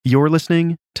You're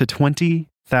listening to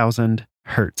 20,000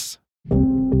 Hertz.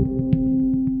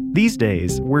 These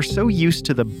days, we're so used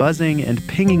to the buzzing and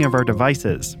pinging of our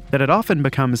devices that it often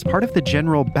becomes part of the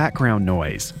general background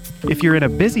noise. If you're in a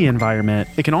busy environment,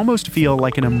 it can almost feel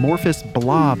like an amorphous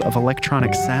blob of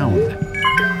electronic sound.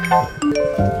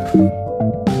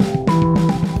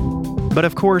 But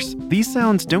of course, these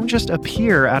sounds don't just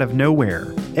appear out of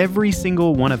nowhere. Every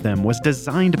single one of them was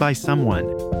designed by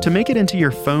someone. To make it into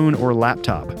your phone or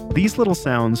laptop, these little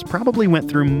sounds probably went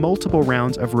through multiple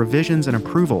rounds of revisions and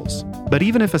approvals. But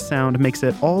even if a sound makes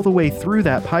it all the way through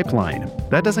that pipeline,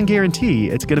 that doesn't guarantee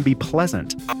it's going to be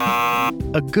pleasant.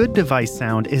 A good device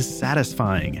sound is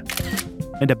satisfying,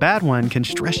 and a bad one can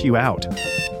stress you out.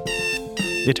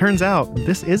 It turns out,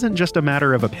 this isn't just a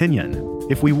matter of opinion.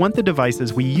 If we want the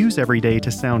devices we use every day to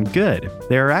sound good,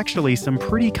 there are actually some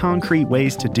pretty concrete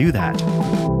ways to do that.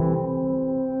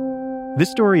 This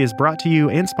story is brought to you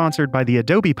and sponsored by the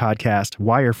Adobe podcast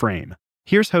Wireframe.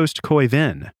 Here's host Khoi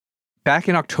Vinh. Back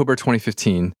in October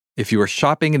 2015, if you were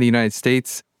shopping in the United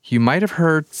States, you might have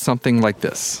heard something like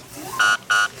this.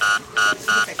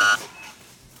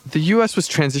 The U.S. was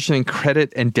transitioning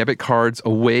credit and debit cards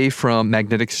away from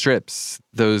magnetic strips,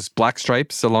 those black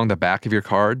stripes along the back of your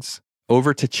cards,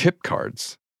 over to chip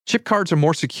cards. Chip cards are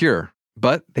more secure,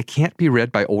 but they can't be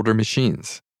read by older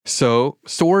machines. So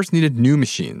stores needed new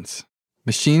machines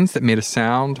that made a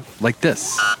sound like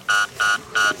this.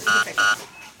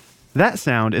 That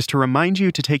sound is to remind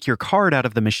you to take your card out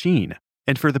of the machine.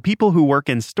 And for the people who work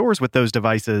in stores with those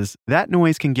devices, that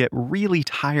noise can get really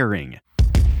tiring.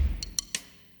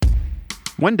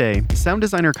 One day, sound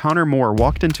designer Connor Moore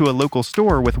walked into a local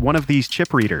store with one of these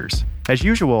chip readers. As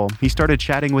usual, he started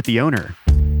chatting with the owner.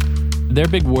 They're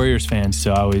big Warriors fans,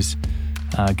 so I always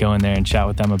go in there and chat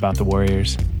with them about the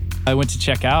Warriors. I went to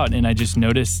check out, and I just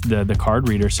noticed the card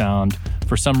reader sound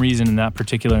for some reason in that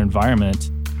particular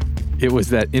environment. It was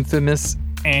that infamous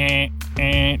It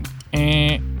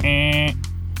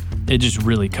just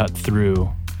really cut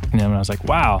through. And I was like,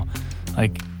 wow,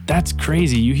 like, that's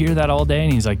crazy. You hear that all day?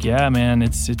 And he's like, yeah, man,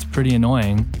 it's pretty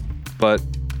annoying. But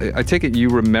I take it you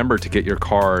remember to get your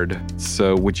card.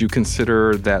 So would you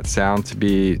consider that sound to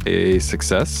be a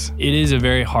success? It is a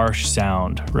very harsh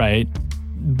sound, right?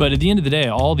 But at the end of the day,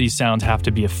 all these sounds have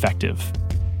to be effective.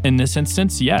 In this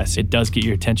instance, yes, it does get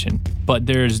your attention. But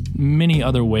there's many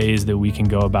other ways that we can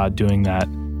go about doing that.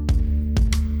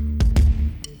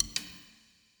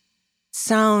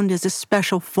 Sound is a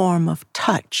special form of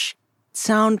touch.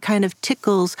 Sound kind of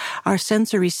tickles our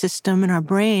sensory system in our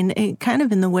brain, kind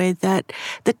of in the way that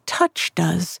the touch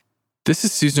does. This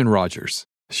is Susan Rogers.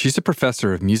 She's a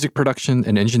professor of music production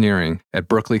and engineering at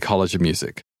Berklee College of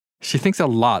Music. She thinks a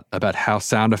lot about how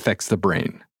sound affects the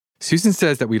brain. Susan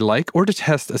says that we like or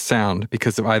detest a sound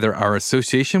because of either our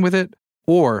association with it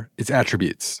or its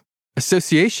attributes.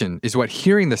 Association is what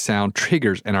hearing the sound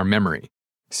triggers in our memory.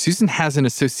 Susan has an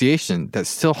association that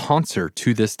still haunts her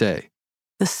to this day.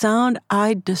 The sound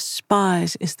I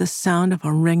despise is the sound of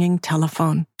a ringing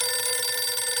telephone.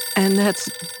 And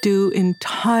that's due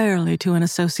entirely to an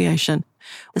association.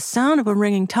 The sound of a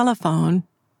ringing telephone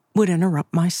would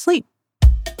interrupt my sleep.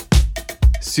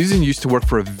 Susan used to work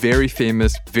for a very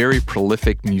famous, very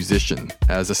prolific musician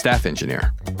as a staff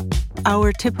engineer.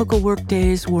 Our typical work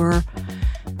days were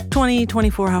 20,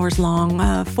 24 hours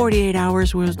long. 48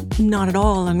 hours was not at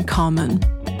all uncommon.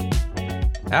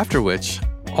 After which,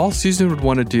 all Susan would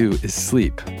want to do is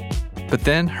sleep. But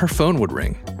then her phone would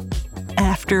ring.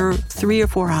 After 3 or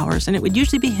 4 hours, and it would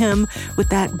usually be him with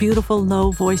that beautiful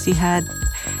low voice he had.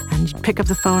 And you'd pick up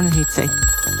the phone and he'd say,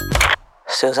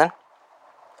 "Susan,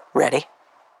 ready?"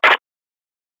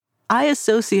 I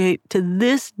associate to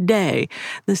this day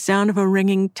the sound of a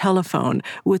ringing telephone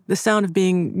with the sound of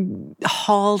being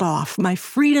hauled off. My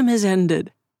freedom has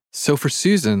ended. So for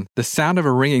Susan, the sound of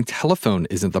a ringing telephone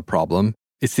isn't the problem.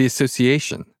 It's the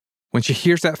association. When she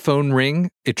hears that phone ring,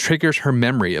 it triggers her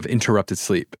memory of interrupted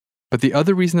sleep. But the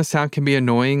other reason the sound can be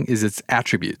annoying is its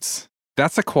attributes.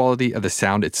 That's the quality of the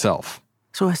sound itself.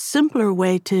 So a simpler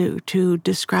way to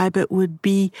describe it would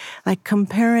be like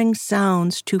comparing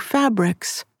sounds to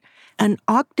fabrics. An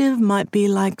octave might be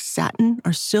like satin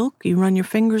or silk. You run your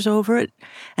fingers over it,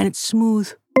 and it's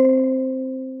smooth.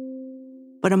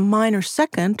 But a minor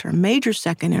second or major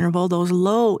second interval, those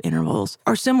low intervals,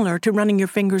 are similar to running your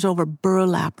fingers over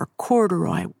burlap or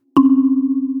corduroy.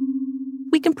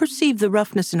 We can perceive the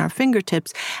roughness in our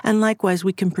fingertips, and likewise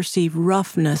we can perceive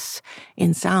roughness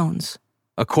in sounds.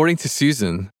 According to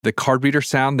Susan, the card reader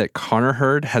sound that Connor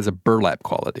heard has a burlap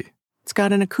quality. It's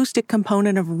got an acoustic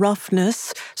component of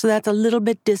roughness, so that's a little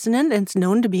bit dissonant, and it's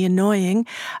known to be annoying,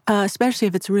 especially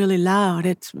if it's really loud.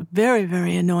 It's very,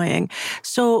 very annoying.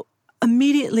 So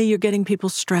immediately you're getting people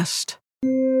stressed.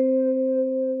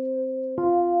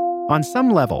 On some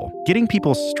level, getting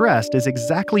people stressed is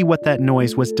exactly what that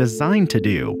noise was designed to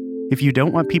do. If you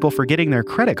don't want people forgetting their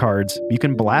credit cards, you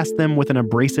can blast them with an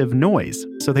abrasive noise,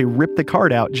 so they rip the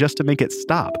card out just to make it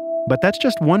stop. But that's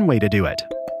just one way to do it.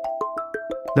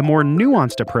 The more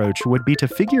nuanced approach would be to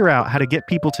figure out how to get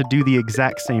people to do the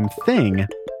exact same thing,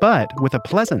 but with a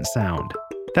pleasant sound.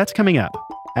 That's coming up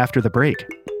after the break.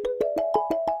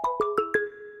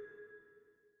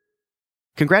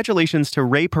 Congratulations to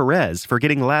Ray Perez for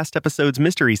getting last episode's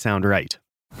mystery sound right.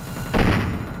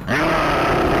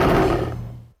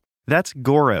 That's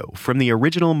Goro from the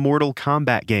original Mortal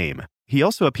Kombat game. He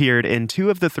also appeared in 2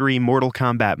 of the 3 Mortal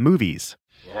Kombat movies.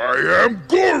 I am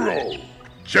Goro,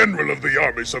 General of the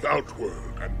armies of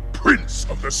Outworld and Prince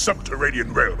of the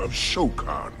subterranean realm of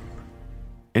Shokan.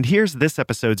 And here's this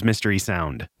episode's mystery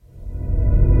sound.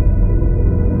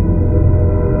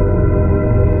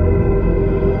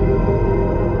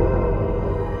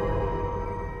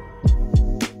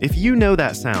 If you know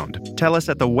that sound, tell us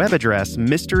at the web address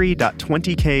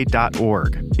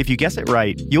mystery.20k.org. If you guess it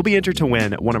right, you'll be entered to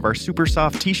win one of our super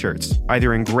soft t-shirts,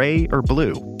 either in gray or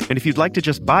blue. And if you'd like to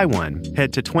just buy one,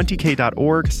 head to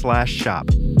 20k.org/shop.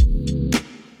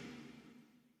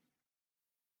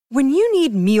 When you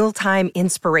need mealtime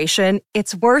inspiration,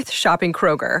 it's worth shopping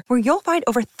Kroger, where you'll find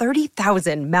over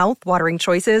 30,000 mouth-watering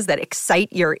choices that excite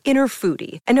your inner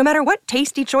foodie. And no matter what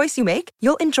tasty choice you make,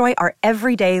 you'll enjoy our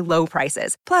everyday low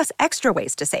prices, plus extra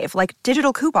ways to save, like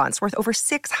digital coupons worth over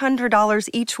 $600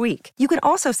 each week. You can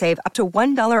also save up to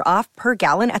 $1 off per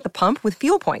gallon at the pump with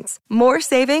fuel points. More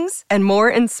savings and more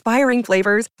inspiring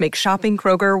flavors make shopping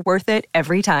Kroger worth it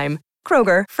every time.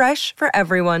 Kroger, fresh for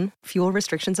everyone. Fuel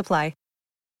restrictions apply.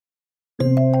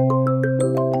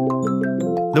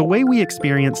 The way we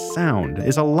experience sound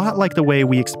is a lot like the way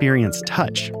we experience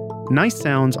touch. Nice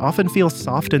sounds often feel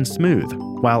soft and smooth,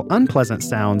 while unpleasant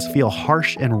sounds feel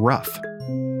harsh and rough.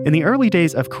 In the early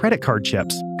days of credit card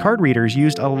chips, card readers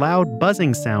used a loud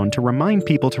buzzing sound to remind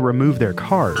people to remove their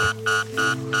card.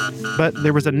 But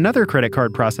there was another credit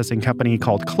card processing company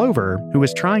called Clover who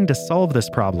was trying to solve this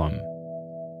problem.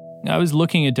 I was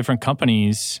looking at different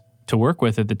companies to work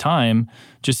with at the time,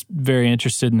 just very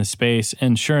interested in the space.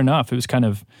 And sure enough, it was kind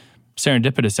of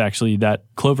serendipitous, actually, that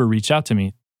Clover reached out to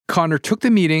me. Connor took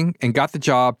the meeting and got the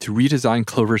job to redesign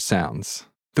Clover's sounds.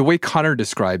 The way Connor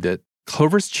described it,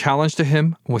 Clover's challenge to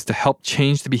him was to help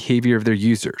change the behavior of their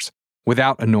users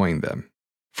without annoying them.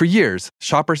 For years,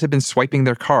 shoppers had been swiping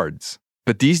their cards,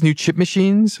 but these new chip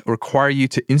machines require you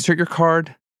to insert your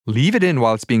card, leave it in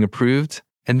while it's being approved,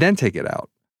 and then take it out.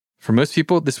 For most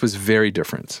people, this was very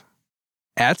different.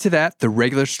 Add to that the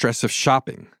regular stress of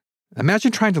shopping.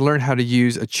 Imagine trying to learn how to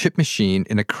use a chip machine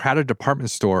in a crowded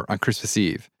department store on Christmas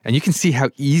Eve, and you can see how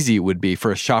easy it would be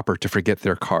for a shopper to forget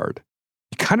their card.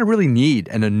 You kind of really need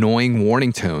an annoying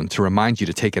warning tone to remind you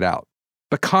to take it out.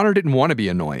 But Connor didn't want to be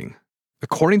annoying.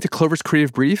 According to Clover's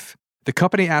creative brief, the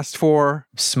company asked for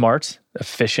smart,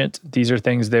 efficient. These are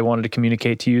things they wanted to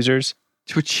communicate to users.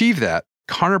 To achieve that,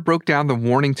 Connor broke down the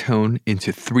warning tone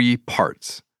into 3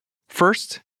 parts.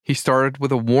 First, he started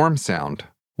with a warm sound,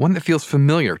 one that feels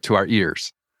familiar to our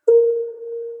ears.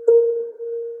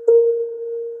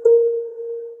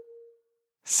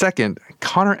 Second,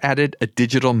 Connor added a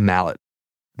digital mallet.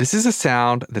 This is a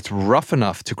sound that's rough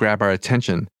enough to grab our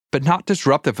attention, but not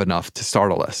disruptive enough to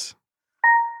startle us.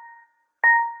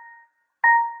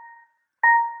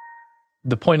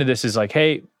 The point of this is like,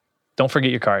 hey, don't forget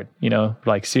your card.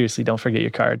 Like seriously, don't forget your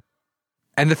card.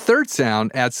 And the third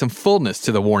sound adds some fullness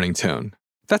to the warning tone.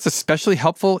 That's especially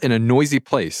helpful in a noisy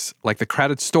place, like the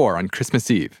crowded store on Christmas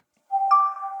Eve.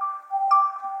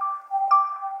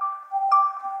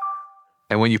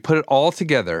 And when you put it all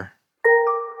together,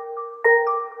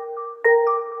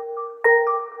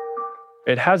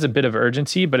 it has a bit of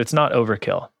urgency, but it's not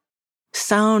overkill.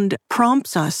 Sound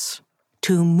prompts us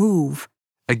to move.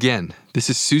 Again, this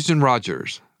is Susan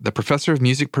Rogers, the professor of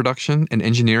music production and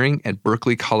engineering at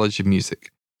Berklee College of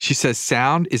Music. She says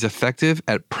sound is effective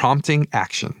at prompting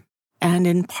action. And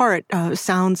in part,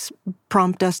 sounds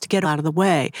prompt us to get out of the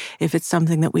way if it's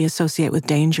something that we associate with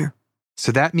danger.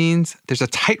 So that means there's a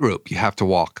tightrope you have to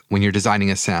walk when you're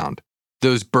designing a sound.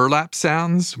 Those burlap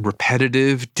sounds,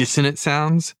 repetitive, dissonant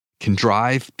sounds, can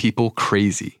drive people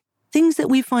crazy. Things that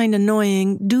we find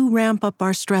annoying do ramp up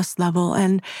our stress level.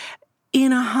 And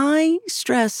in a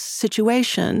high-stress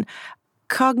situation,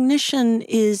 cognition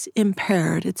is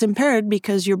impaired. It's impaired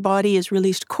because your body has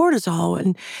released cortisol,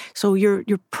 and so your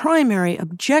primary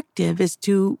objective is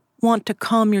to want to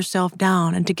calm yourself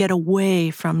down and to get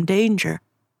away from danger.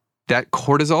 That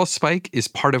cortisol spike is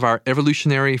part of our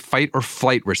evolutionary fight or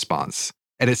flight response,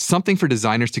 and it's something for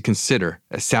designers to consider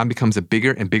as sound becomes a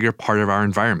bigger and bigger part of our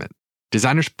environment.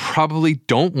 Designers probably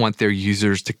don't want their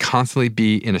users to constantly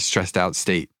be in a stressed out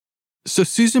state. So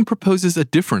Susan proposes a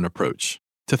different approach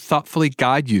to thoughtfully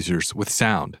guide users with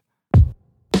sound.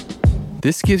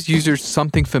 This gives users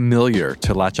something familiar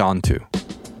to latch onto.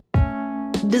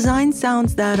 Design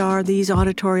sounds that are these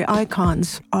auditory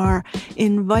icons are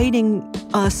inviting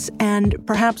us and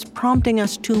perhaps prompting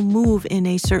us to move in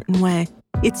a certain way.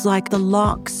 It's like the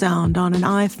lock sound on an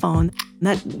iPhone.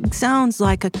 That sounds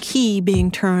like a key being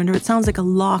turned, or it sounds like a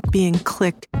lock being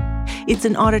clicked. It's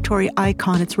an auditory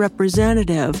icon. It's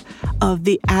representative of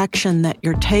the action that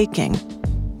you're taking.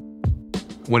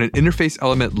 When an interface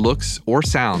element looks or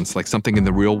sounds like something in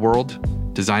the real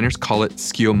world, designers call it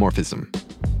skeuomorphism.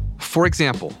 For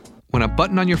example, when a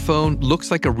button on your phone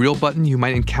looks like a real button you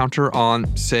might encounter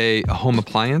on, say, a home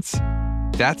appliance,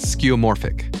 that's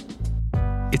skeuomorphic.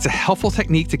 It's a helpful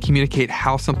technique to communicate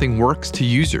how something works to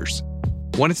users.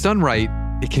 When it's done right,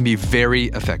 it can be very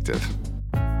effective.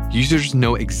 Users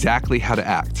know exactly how to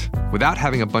act without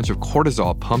having a bunch of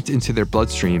cortisol pumped into their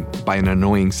bloodstream by an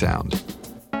annoying sound.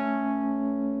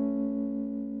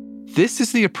 This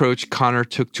is the approach Connor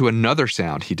took to another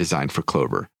sound he designed for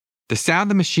Clover, the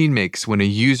sound the machine makes when a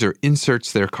user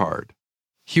inserts their card.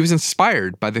 He was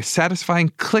inspired by the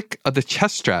satisfying click of the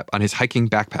chest strap on his hiking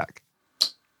backpack.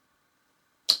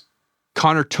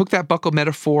 Connor took that buckle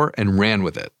metaphor and ran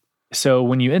with it. So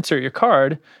when you insert your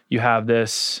card, you have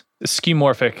this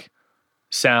skeuomorphic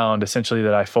sound, essentially,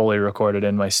 that I fully recorded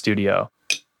in my studio.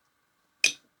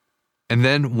 And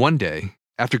then one day,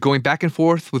 after going back and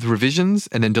forth with revisions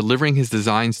and then delivering his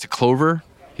designs to Clover,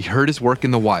 he heard his work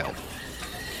in the wild.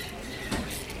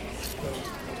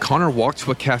 Connor walked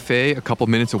to a cafe a couple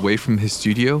minutes away from his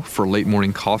studio for late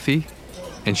morning coffee,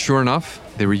 and sure enough,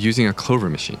 they were using a Clover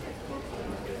machine.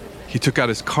 He took out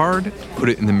his card, put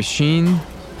it in the machine.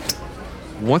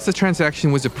 Once the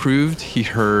transaction was approved, he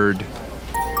heard...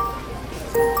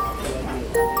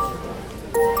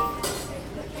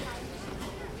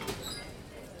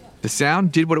 The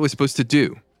sound did what it was supposed to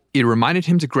do. It reminded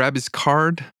him to grab his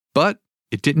card, but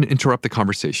it didn't interrupt the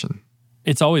conversation.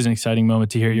 It's always an exciting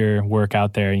moment to hear your work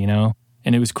out there, you know?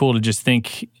 And it was cool to just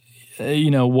think,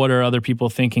 what are other people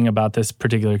thinking about this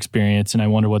particular experience? And I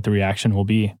wonder what the reaction will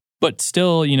be. But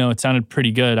still, it sounded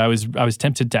pretty good. I was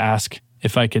tempted to ask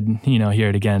if I could, hear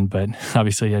it again, but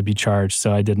obviously I'd be charged,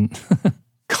 so I didn't.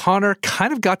 Connor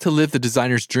kind of got to live the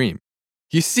designer's dream.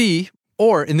 You see,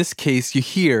 or in this case, you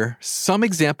hear some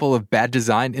example of bad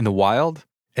design in the wild,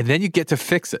 and then you get to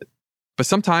fix it. But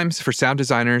sometimes for sound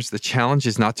designers, the challenge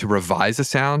is not to revise a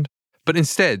sound, but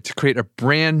instead to create a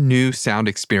brand new sound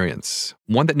experience,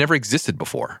 one that never existed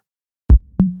before.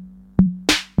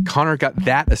 Connor got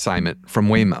that assignment from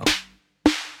Waymo.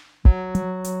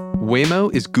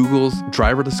 Waymo is Google's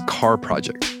driverless car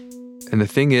project. And the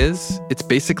thing is, it's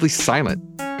basically silent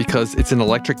because it's an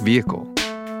electric vehicle.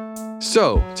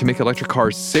 So, to make electric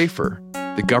cars safer,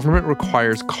 the government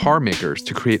requires car makers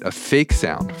to create a fake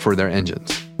sound for their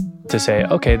engines. To say,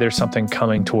 okay, there's something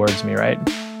coming towards me, right?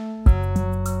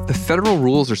 The federal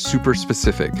rules are super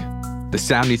specific. The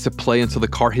sound needs to play until the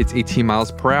car hits 18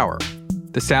 miles per hour.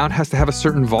 The sound has to have a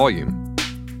certain volume.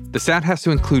 The sound has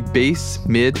to include bass,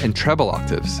 mid, and treble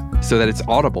octaves so that it's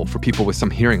audible for people with some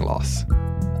hearing loss.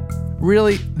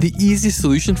 Really, the easy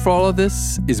solution for all of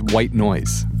this is white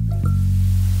noise.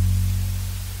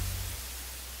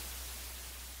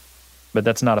 But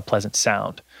that's not a pleasant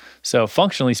sound. So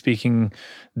functionally speaking,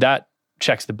 that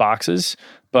checks the boxes,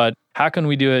 but how can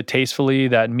we do it tastefully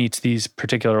that meets these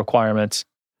particular requirements?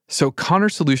 So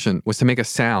Connor's solution was to make a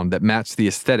sound that matched the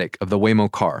aesthetic of the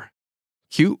Waymo car.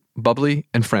 Cute, bubbly,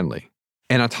 and friendly.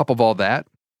 And on top of all that,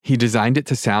 he designed it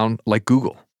to sound like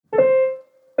Google.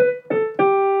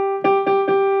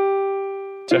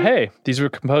 So hey, these were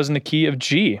composed in the key of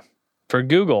G for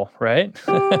Google, right?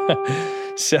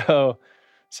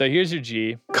 So here's your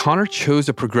G. Connor chose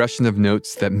a progression of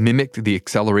notes that mimicked the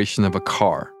acceleration of a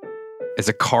car. As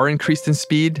a car increased in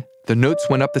speed, the notes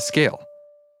went up the scale.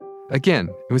 Again,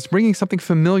 it was bringing something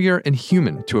familiar and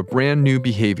human to a brand new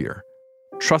behavior,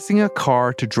 trusting a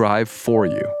car to drive for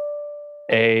you.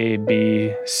 A,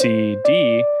 B, C,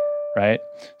 D, right?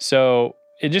 So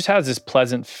it just has this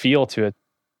pleasant feel to it.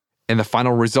 And the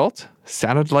final result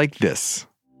sounded like this.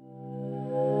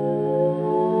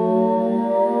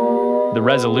 the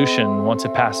resolution, once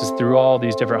it passes through all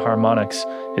these different harmonics,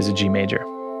 is a G major.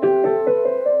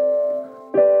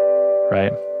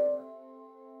 Right?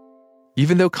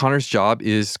 Even though Connor's job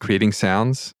is creating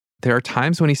sounds, there are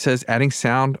times when he says adding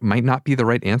sound might not be the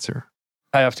right answer.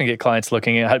 I often get clients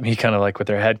looking at me kind of like with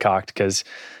their head cocked because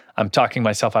I'm talking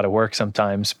myself out of work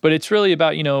sometimes. But it's really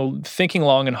about, thinking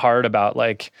long and hard about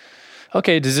like,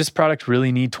 okay, does this product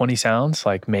really need 20 sounds?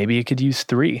 Like maybe it could use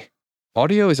 3.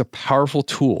 Audio is a powerful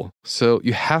tool, so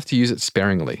you have to use it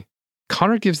sparingly.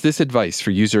 Connor gives this advice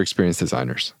for user experience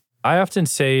designers. I often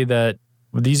say that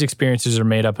these experiences are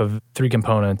made up of 3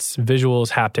 components: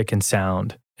 visuals, haptic, and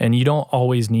sound. And you don't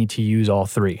always need to use all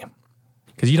 3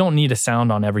 because you don't need a sound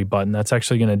on every button. That's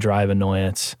actually going to drive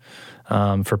annoyance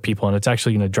for people, and it's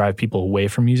actually going to drive people away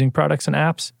from using products and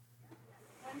apps.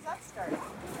 When's that start?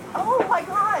 Oh my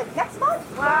God, next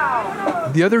month? Wow.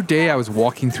 The other day, I was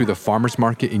walking through the farmer's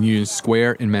market in Union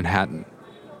Square in Manhattan,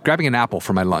 grabbing an apple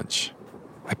for my lunch.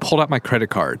 I pulled out my credit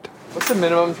card. What's the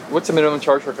minimum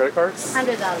charge for a credit card?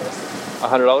 $100.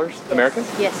 $100 American?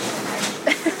 Yes.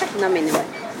 Not minimum.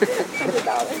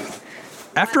 $100.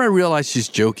 After I realized she's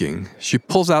joking, she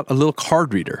pulls out a little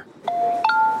card reader.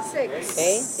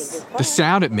 6. Okay. The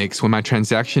sound it makes when my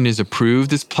transaction is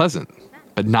approved is pleasant,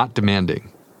 but not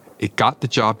demanding. It got the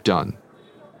job done.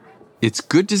 It's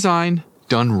good design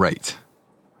done right.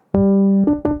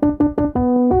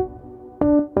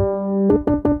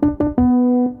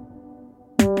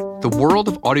 The world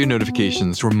of audio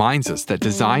notifications reminds us that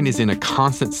design is in a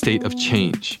constant state of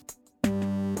change.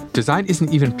 Design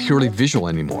isn't even purely visual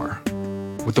anymore.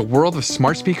 With the world of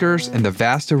smart speakers and the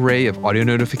vast array of audio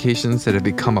notifications that have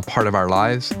become a part of our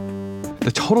lives,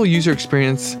 the total user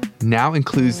experience now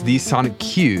includes these sonic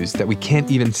cues that we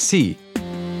can't even see,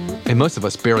 and most of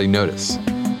us barely notice.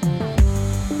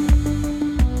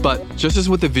 But just as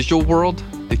with the visual world,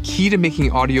 the key to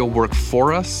making audio work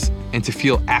for us and to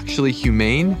feel actually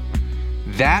humane,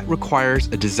 that requires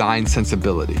a design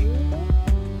sensibility.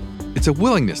 It's a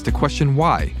willingness to question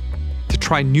why, to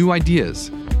try new ideas,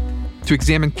 to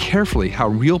examine carefully how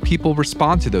real people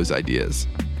respond to those ideas,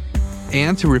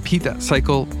 and to repeat that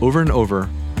cycle over and over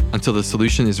until the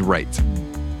solution is right.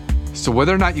 So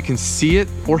whether or not you can see it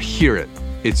or hear it,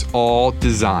 it's all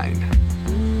design.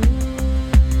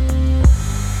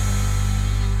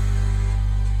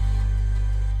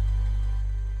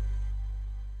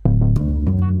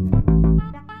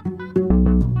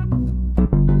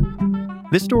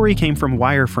 This story came from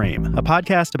Wireframe, a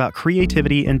podcast about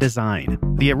creativity and design.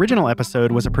 The original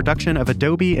episode was a production of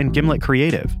Adobe and Gimlet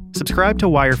Creative. Subscribe to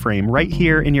Wireframe right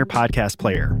here in your podcast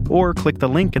player, or click the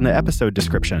link in the episode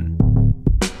description.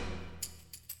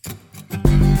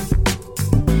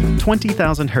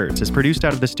 20,000 Hertz is produced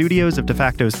out of the studios of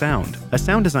DeFacto Sound, a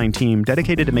sound design team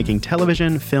dedicated to making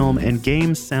television, film, and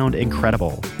games sound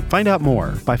incredible. Find out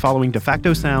more by following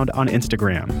DeFacto Sound on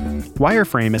Instagram.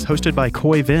 Wireframe is hosted by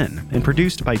Coy Vin and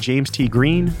produced by James T.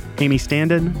 Green, Amy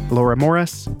Standen, Laura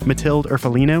Morris, Matilde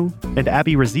Urfolino, and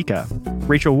Abby Razika.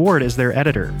 Rachel Ward is their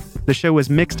editor. The show was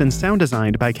mixed and sound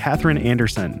designed by Catherine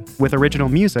Anderson, with original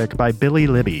music by Billy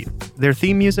Libby. Their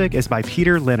theme music is by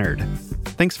Peter Leonard.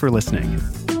 Thanks for listening.